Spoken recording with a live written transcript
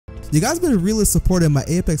You guys been really supporting my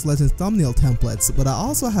Apex Legends thumbnail templates, but I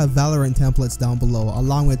also have Valorant templates down below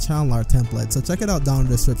along with channel art templates, so check it out down in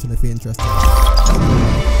the description if you're interested.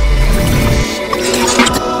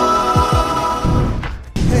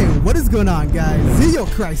 Hey, what is going on, guys? Zeo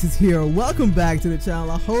Crisis here. Welcome back to the channel.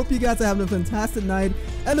 I hope you guys are having a fantastic night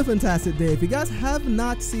and a fantastic day. If you guys have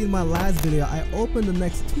not seen my last video, I opened the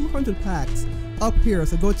next 200 packs up here,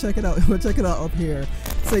 so go check it out. Go check it out up here.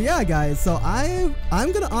 So yeah, guys, so I'm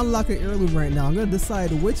gonna unlock an heirloom right now. I'm gonna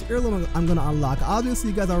decide which heirloom I'm gonna unlock.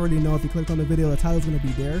 Obviously, you guys already know if you clicked on the video, the title's gonna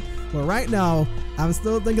be there. But right now, I'm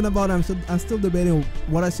still thinking about it. I'm still debating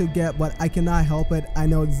what I should get, but I cannot help it. I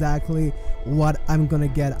know exactly what I'm gonna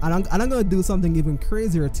get, and I'm gonna do something even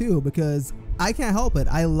crazier too, because I can't help it.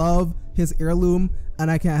 I love his heirloom, and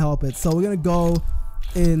I can't help it. So we're gonna go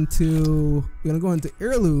into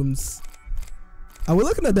heirlooms. And we're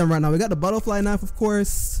looking at them right now. We got the butterfly knife, of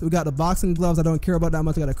course. We got the boxing gloves. I don't care about that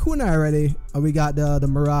much. We got a kunai already. And we got the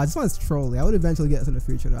mirage. This one's trolly. I would eventually get this in the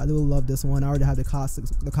future though. I do love this one. I already have the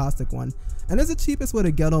caustic one. And it's the cheapest way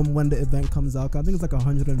to get them when the event comes out. I think it's like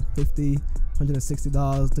 $150,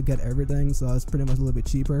 $160 to get everything. So it's pretty much a little bit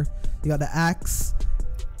cheaper. You got the axe.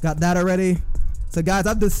 Got that already. So guys,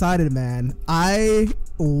 I've decided, man. I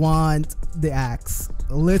want the axe.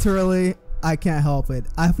 Literally, I can't help it.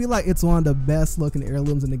 I feel like it's one of the best looking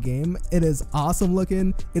heirlooms in the game. It is awesome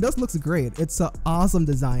looking. It just looks great. It's an awesome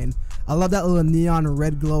design. I love that little neon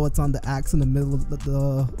red glow. It's on the axe in the middle of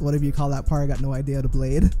the whatever you call that part. I got no idea. The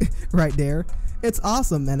blade right there. It's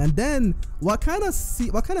awesome, man. And then what kind of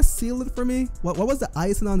sealed it for me? What was the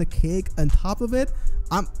icing on the cake on top of it?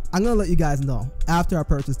 I'm gonna let you guys know after I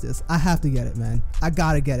purchase this. I have to get it, man. I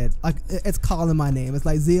gotta get it. Like, it's calling my name. It's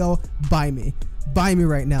like, Zeo, buy me. Buy me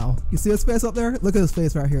right now. You see his face up there? Look at his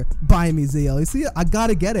face right here. Buy me, Zeo. You see it? I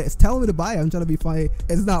gotta get it. It's telling me to buy it. I'm trying to be funny.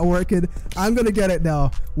 It's not working. I'm gonna get it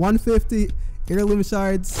now. 150 heirloom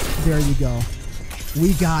shards. There you go.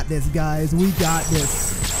 We got this, guys. We got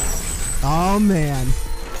this. Oh man.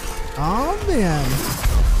 Oh man.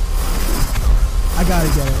 I gotta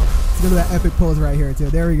get it. Look at that epic pose right here too.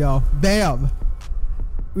 There we go. Bam.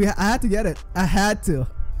 I had to get it. I had to.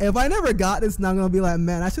 If I never got this, now I'm gonna be like,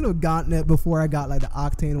 man, I should have gotten it before I got like the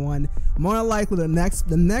octane one. More than likely, the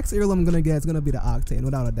next heirloom I'm gonna get is gonna be the octane,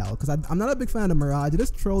 without a doubt. Because I'm not a big fan of mirage. This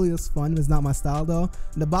trolley is fun. It's not my style though.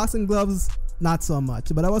 And the boxing gloves, not so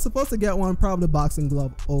much. But I was supposed to get one, probably the boxing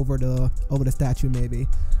glove over the statue maybe.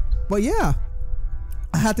 But yeah,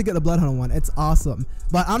 I had to get the Bloodhound one. It's awesome.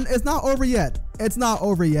 But it's not over yet. It's not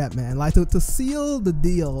over yet, man. Like, to seal the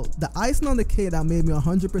deal, the icing on the cake that made me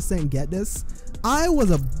 100% get this, I was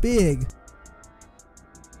a big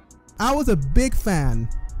fan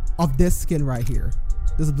of this skin right here.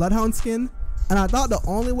 This Bloodhound skin. And I thought the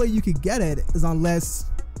only way you could get it is unless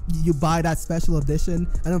you buy that special edition,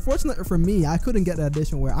 and unfortunately for me, I couldn't get the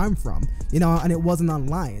edition where I'm from, you know, and it wasn't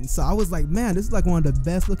online. So I was like, man, this is like one of the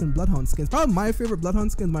best looking Bloodhound skins. Probably my favorite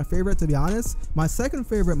Bloodhound skin, my favorite, to be honest. My second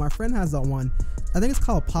favorite, my friend has that one. I think it's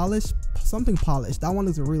called something polished. That one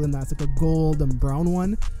looks really nice, like a gold and brown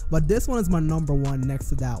one. But this one is my number one next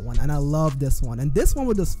to that one, and I love this one. And this one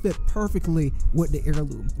would just fit perfectly with the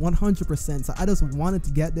heirloom, 100%. So I just wanted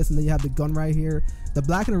to get this, and then you have the gun right here, the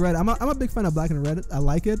black and red. I'm a big fan of black and red. I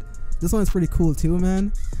like it. This one is pretty cool too,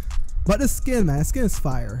 man. But the skin, man, the skin is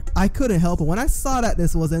fire. I couldn't help it. When I saw that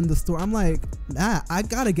this was in the store, I'm like, nah, I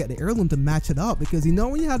gotta get the heirloom to match it up, because you know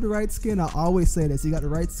when you have the right skin, I always say this, you got the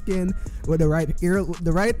right skin with the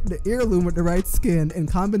heirloom with the right skin in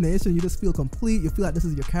combination, you just feel complete. You feel like this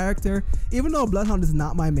is your character. Even though Bloodhound is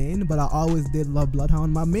not my main, but I always did love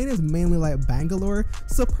Bloodhound. My main is mainly like Bangalore.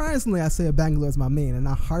 Surprisingly, I say Bangalore is my main, and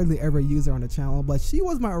I hardly ever use her on the channel, but she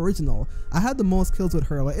was my original. I had the most kills with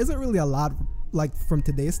her. Like, isn't really a lot like from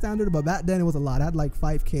today's standard, but back then it was a lot. I had like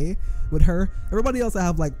 5k with her. Everybody else I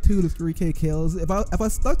have like 2 to 3k kills. If I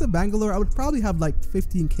stuck to Bangalore, I would probably have like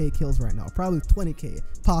 15k kills right now, probably 20k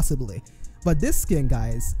possibly. But this skin,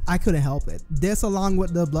 guys, I couldn't help it. This along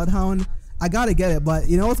with the Bloodhound, I gotta get it. But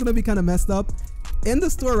you know what's gonna be kind of messed up? In the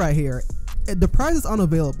store right here, the price is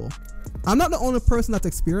unavailable. I'm not the only person that's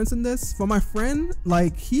experiencing this. For my friend,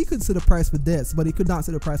 like, he could see the price for this, but he could not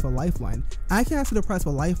see the price for Lifeline. I can't see the price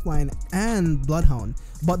for Lifeline and Bloodhound,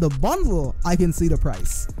 but the bundle, I can see the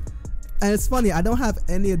price. And it's funny, I don't have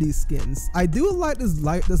any of these skins. I do like this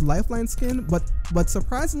Lifeline skin, but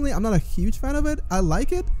surprisingly, I'm not a huge fan of it. I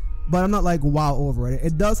like it, but I'm not like wow over it.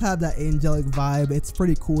 It does have that angelic vibe. It's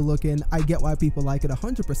pretty cool looking. I get why people like it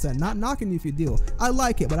 100%. Not knocking you if you do. I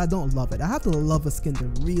like it, but I don't love it. I have to love a skin to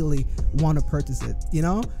really want to purchase it, you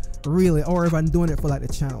know? Really, or if I'm doing it for like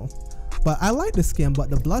the channel. But I like the skin, but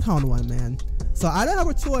the Bloodhound one, man. So I don't have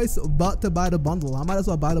a choice but to buy the bundle. I might as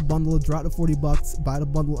well buy the bundle, drop the 40 bucks, buy the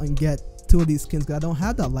bundle, and get 2 of these skins because I don't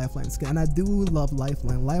have that Lifeline skin. And I do love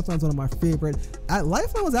Lifeline. Lifeline's one of my favorite.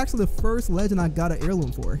 Lifeline was actually the first legend I got an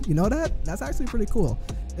heirloom for. You know that? That's actually pretty cool.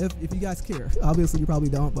 If you guys care. Obviously you probably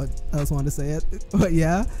don't, but I just wanted to say it. But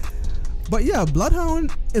yeah,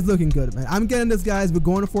 Bloodhound is looking good, man. I'm getting this, guys. We're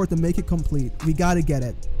going for it to make it complete. We gotta get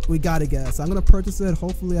it. We gotta get it. So I'm gonna purchase it.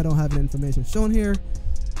 Hopefully I don't have any information shown here.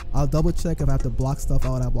 I'll double check if I have to block stuff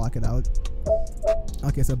out. I block it out.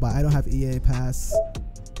 Okay, so but I don't have EA pass.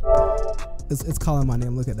 It's calling my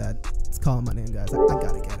name. Look at that. It's calling my name, guys. I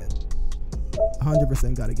gotta get it.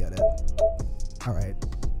 100% gotta get it. All right,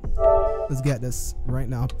 let's get this right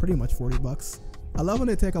now. Pretty much 40 bucks. I love when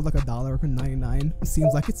they take out like $1.99. It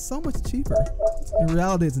seems like it's so much cheaper. In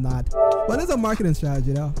reality, it's not. But it's a marketing strategy,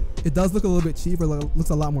 you know. It does look a little bit cheaper. Looks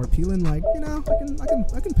a lot more appealing. Like, you know,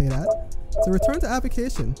 I can pay that. So return to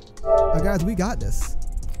application. Alright, guys, we got this.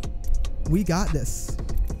 We got this.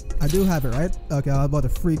 I do have it, right? Okay, I was about to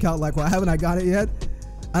freak out. Like, why haven't I got it yet?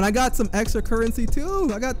 And I got some extra currency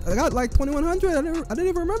too. I got like 2100. I didn't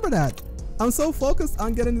even remember that. I'm so focused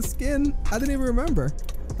on getting the skin, I didn't even remember.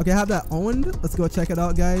 Okay, I have that owned. Let's go check it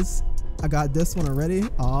out, guys. I got this one already.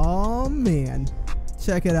 Oh man,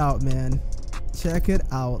 check it out, man. Check it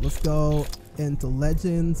out. Let's go into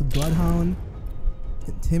Legends, Bloodhound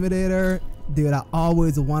Intimidator. Dude, I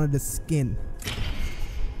always wanted the skin.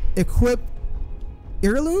 Equip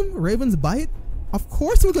Heirloom, Raven's Bite. Of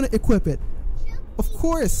course we're gonna equip it. Of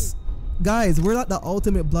course, guys. We're at the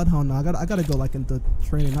ultimate Bloodhound now. I gotta go like into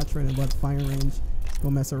training, not training, but firing range. Go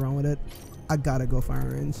mess around with it. I gotta go firing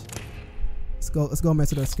range. Let's go mess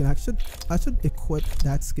with our skin. I should equip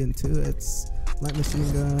that skin too. It's light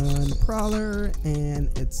machine gun, prowler, and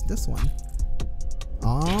it's this one.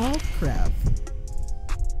 Oh crap,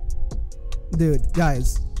 dude,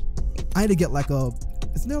 guys. I need to get like a.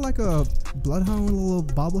 Isn't there like a Bloodhound little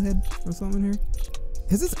bobblehead or something here?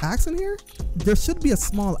 Is this axe in here? There should be a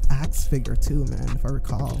small axe figure too, man, if I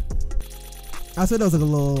recall. I said there was like a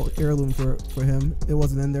little heirloom for him. It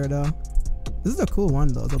wasn't in there though. This is a cool one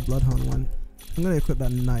though, the Bloodhound one. I'm gonna equip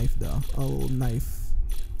that knife though. A little knife.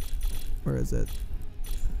 Where is it?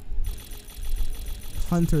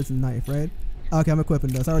 Hunter's knife, right? Okay, I'm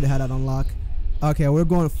equipping this. I already had that unlocked. Okay, we're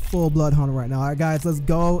going full Bloodhound right now. All right, guys, let's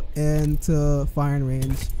go into firing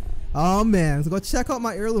range. Oh man, let's go check out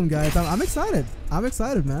my heirloom, guys. I'm excited. I'm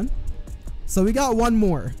excited, man. So we got one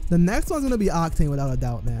more. The next one's gonna be Octane without a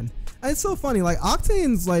doubt, man. And it's so funny, like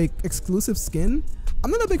Octane's like exclusive skin. I'm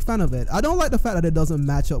not a big fan of it. I don't like the fact that it doesn't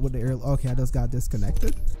match up with the heirloom. Okay, I just got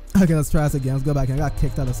disconnected. Okay, let's try this again. Let's go back. I got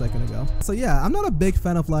kicked out a second ago. So yeah, I'm not a big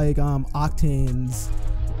fan of like Octane's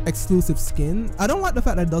exclusive skin. I don't like the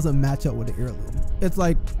fact that it doesn't match up with the heirloom. It's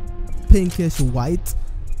like pinkish white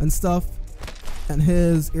and stuff, and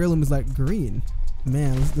his heirloom is like green.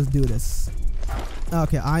 Man, let's do this.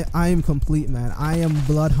 Okay, I am complete, man. I am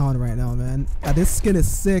Bloodhound right now, man. This skin is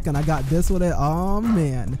sick, and I got this with it. Oh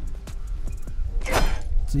man,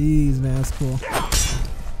 jeez, man, that's cool.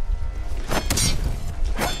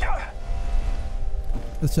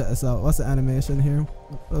 Let's check this out. What's the animation here?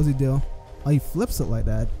 What does he do? Oh, he flips it like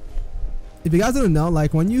that. If you guys don't know,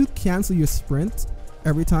 like when you cancel your sprint,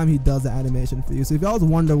 every time he does the animation for you. So if you always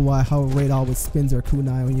wonder how Raid always spins their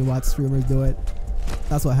kunai when you watch streamers do it,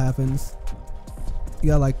 that's what happens. You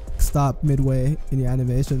gotta like stop midway in your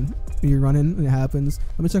animation when you're running and it happens.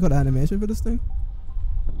 Let me check out the animation for this thing.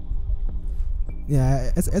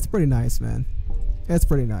 Yeah, it's pretty nice, man. It's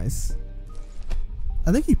pretty nice.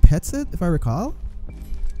 I think he pets it, if I recall.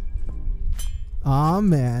 Oh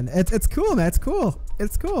man, it's cool, man. It's cool.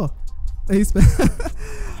 It's cool. He's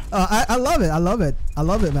I love it. I love it. I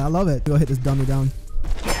love it, man. I love it. Go hit this dummy down.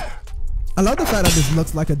 I love the fact that this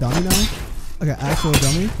looks like a dummy now, like an actual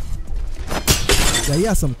dummy. Yeah, he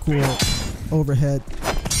has some cool overhead.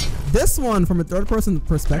 This one, from a third-person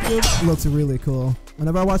perspective, looks really cool.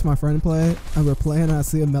 Whenever I watch my friend play and we're playing and I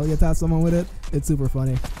see him melee attack someone with it, it's super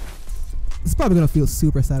funny. It's probably gonna feel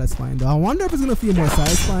super satisfying though. I wonder if it's gonna feel more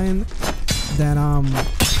satisfying than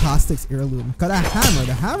Caustic's heirloom. Cause that hammer,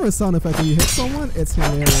 the hammer sound effect when you hit someone, it's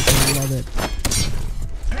hilarious. I love it.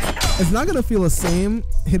 It's not gonna feel the same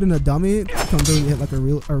hitting a dummy compared to hit like a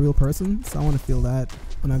real person. So I want to feel that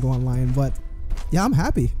when I go online. But yeah, I'm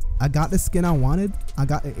happy. I got the skin I wanted. I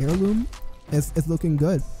got the heirloom. It's looking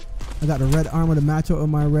good. I got the red armor to match up with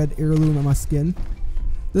my red heirloom and my skin.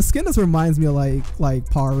 The skin just reminds me of like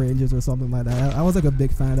Power Rangers or something like that. I was like a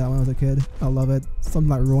big fan of that when I was a kid. I love it. Something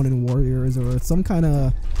like Ronin Warriors or some kind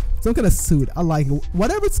of suit. I like it.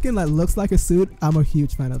 Whatever skin that looks like a suit. I'm a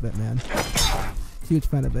huge fan of it, man. Huge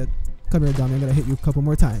fan of it. Come here, dummy. I'm gonna hit you a couple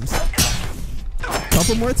more times.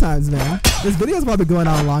 Couple more times, man. This video is probably going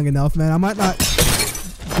on long enough, man. I might not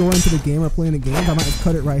go into the game or playing the game. I might just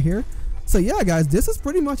cut it right here. So yeah, guys, this is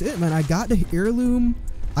pretty much it, man. I got the heirloom.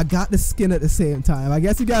 I got the skin at the same time. I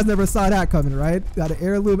guess you guys never saw that coming, right? Got the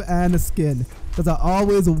heirloom and the skin, because I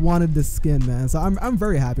always wanted the skin, man. So I'm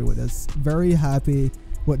very happy with this. Very happy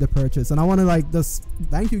with the purchase, and I want to like just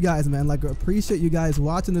thank you guys, man. Like, appreciate you guys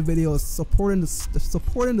watching the videos, supporting the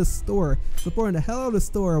store, supporting the hell out of the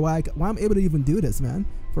store. Why I'm able to even do this, man.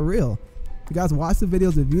 For real. You guys watch the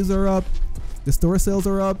videos, the views are up, the store sales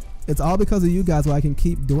are up. It's all because of you guys why I can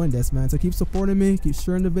keep doing this, man. So keep supporting me, keep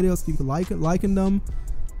sharing the videos, keep liking them,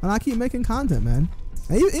 and I keep making content, man.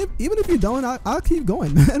 And even if you don't, I'll keep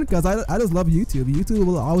going, man, because I just love YouTube. YouTube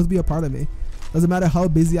will always be a part of me. Doesn't matter how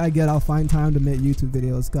busy I get, I'll find time to make YouTube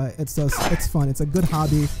videos. It's fun. It's a good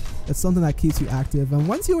hobby. It's something that keeps you active. And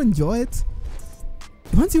once you enjoy it,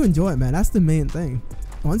 man, that's the main thing.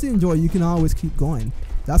 Once you enjoy it, you can always keep going.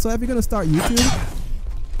 That's why if you're gonna start YouTube,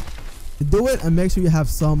 do it and make sure you have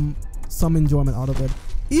some enjoyment out of it.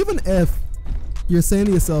 Even if you're saying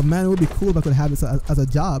to yourself, man, it would be cool if I could have this as a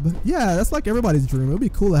job. Yeah, that's like everybody's dream. It would be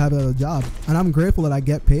cool to have it as a job, and I'm grateful that I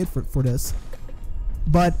get paid for this.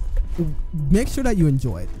 But make sure that you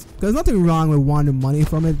enjoy it. There's nothing wrong with wanting money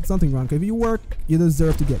from it. It's nothing wrong. If you work, you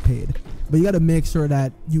deserve to get paid. But you got to make sure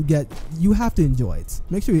that you have to enjoy it.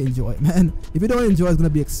 Make sure you enjoy it, man. If you don't enjoy it, it's going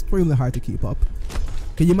to be extremely hard to keep up.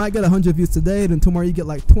 Okay, you might get 100 views today, then tomorrow you get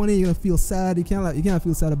like 20. You're going to feel sad. You can't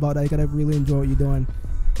feel sad about that. You got to really enjoy what you're doing.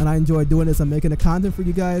 And I enjoy doing this and making the content for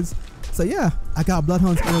you guys. So yeah, I got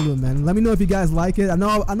Bloodhounds Heirloom, man. Let me know if you guys like it. I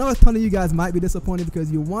know a ton of you guys might be disappointed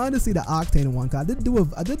because you wanted to see the Octane one. I did do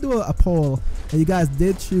a poll, and you guys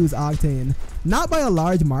did choose Octane, not by a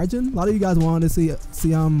large margin. A lot of you guys wanted to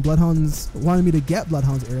see Bloodhounds, wanted me to get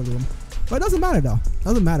Bloodhounds Heirloom. But it doesn't matter though.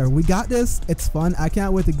 Doesn't matter. We got this. It's fun. I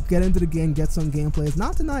can't wait to get into the game, get some gameplays.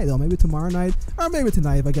 Not tonight though. Maybe tomorrow night, or maybe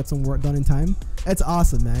tonight if I get some work done in time. It's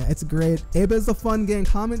awesome, man. It's great. If it's a fun game,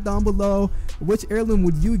 comment down below which heirloom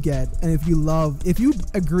would you get, and if you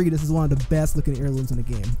agree this is one of the best looking heirlooms in the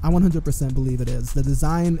game. I 100% believe it is. The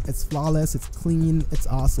design, it's flawless, it's clean, it's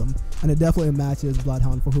awesome, and it definitely matches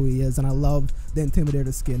Bloodhound for who he is. And I love the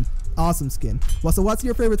Intimidator skin. Awesome skin. Well, so what's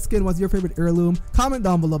your favorite skin? What's your favorite heirloom? Comment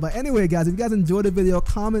down below. But anyway, guys, if you guys enjoyed the video,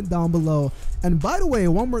 comment down below. And by the way,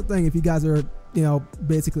 one more thing, if you guys are,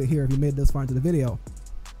 basically here, if you made it this far into the video,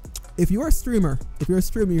 if you're a streamer,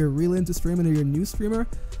 you're really into streaming, or you're a new streamer,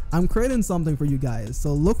 I'm creating something for you guys.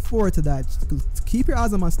 So look forward to that. Keep your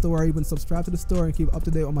eyes on my store, even subscribe to the store and keep up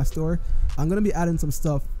to date with my store. I'm going to be adding some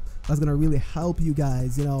stuff that's going to really help you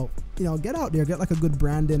guys, get out there, get like a good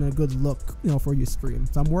branding and a good look, for your stream.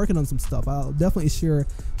 So I'm working on some stuff. I'll definitely share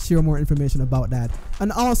more information about that.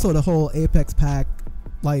 And also the whole Apex pack,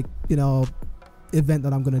 event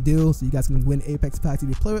that I'm gonna do, so you guys can win Apex packs if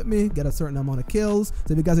you play with me, get a certain amount of kills.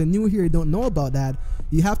 So if you guys are new here, you don't know about that,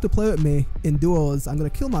 you have to play with me in duos. I'm gonna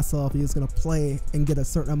kill myself. You're just gonna play and get a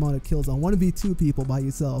certain amount of kills on 1v2 people by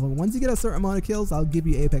yourself. And once you get a certain amount of kills, I'll give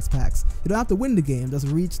you Apex packs. You don't have to win the game, just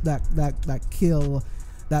reach that kill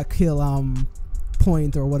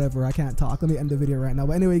point or whatever. I can't talk. Let me end the video right now.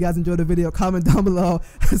 But anyway, you guys enjoyed the video, comment down below.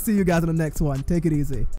 See you guys in the next one. Take it easy.